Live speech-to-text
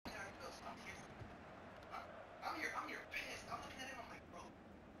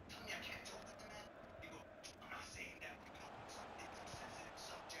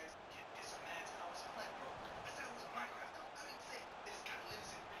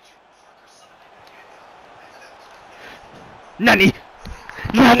Nani!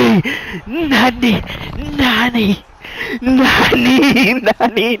 Nani! Nani! Nani! Nani!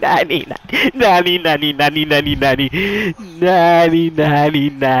 Nani! Nani! Nani! Nani! Nani! Nani! Nani! Nani! Nani!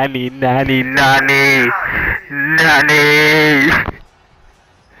 Nani! Nani! Nani! Nani!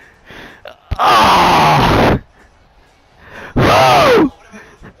 Oh! Woo!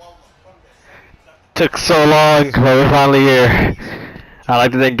 Took so long, but we're finally here. I'd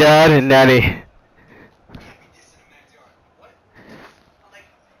like to thank God and Nani.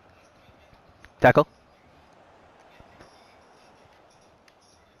 Tackle.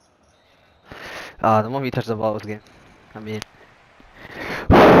 The moment you touch the ball was game. I mean,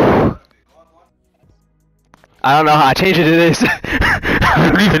 I don't know how I changed it to this.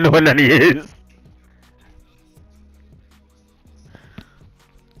 I don't even know what Nani is.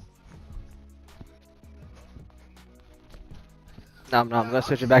 No, I'm gonna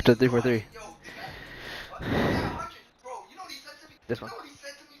switch it back to the 3-4-3. This one.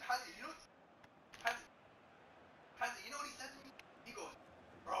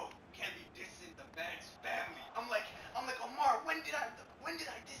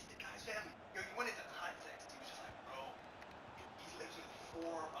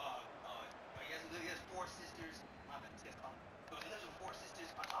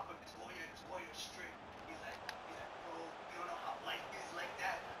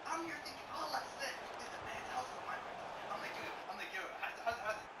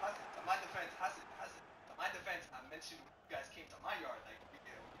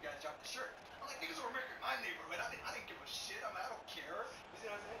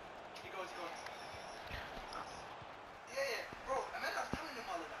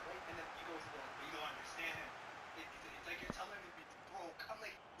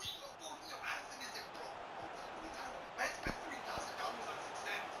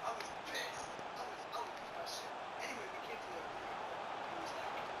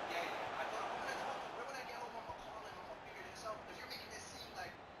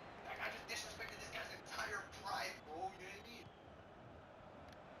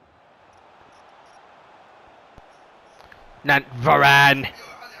 Not Varane.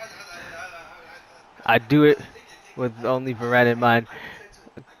 I do it with only Varane in mind.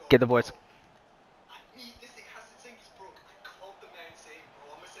 Get the boards.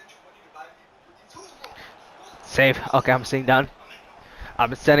 Save. Okay, I'm sitting down.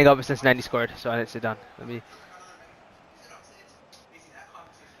 I've been standing up since 90 scored, so I didn't sit down. Let me.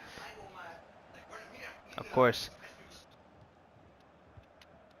 Of course.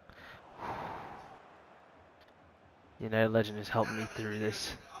 United Legend has helped me through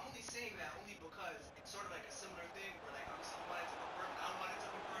this.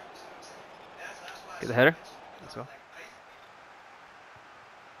 Get the header. Let's go.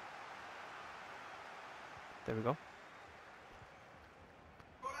 There we go.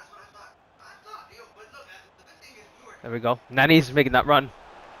 There we go. Nani's making that run.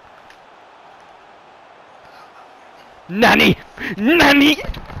 Nani! Nani!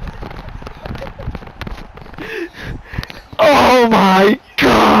 Oh my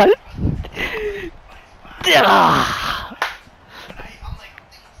God!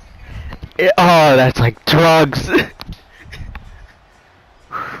 Oh, that's like drugs.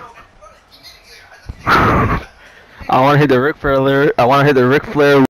 I want to hit the Ric Flair.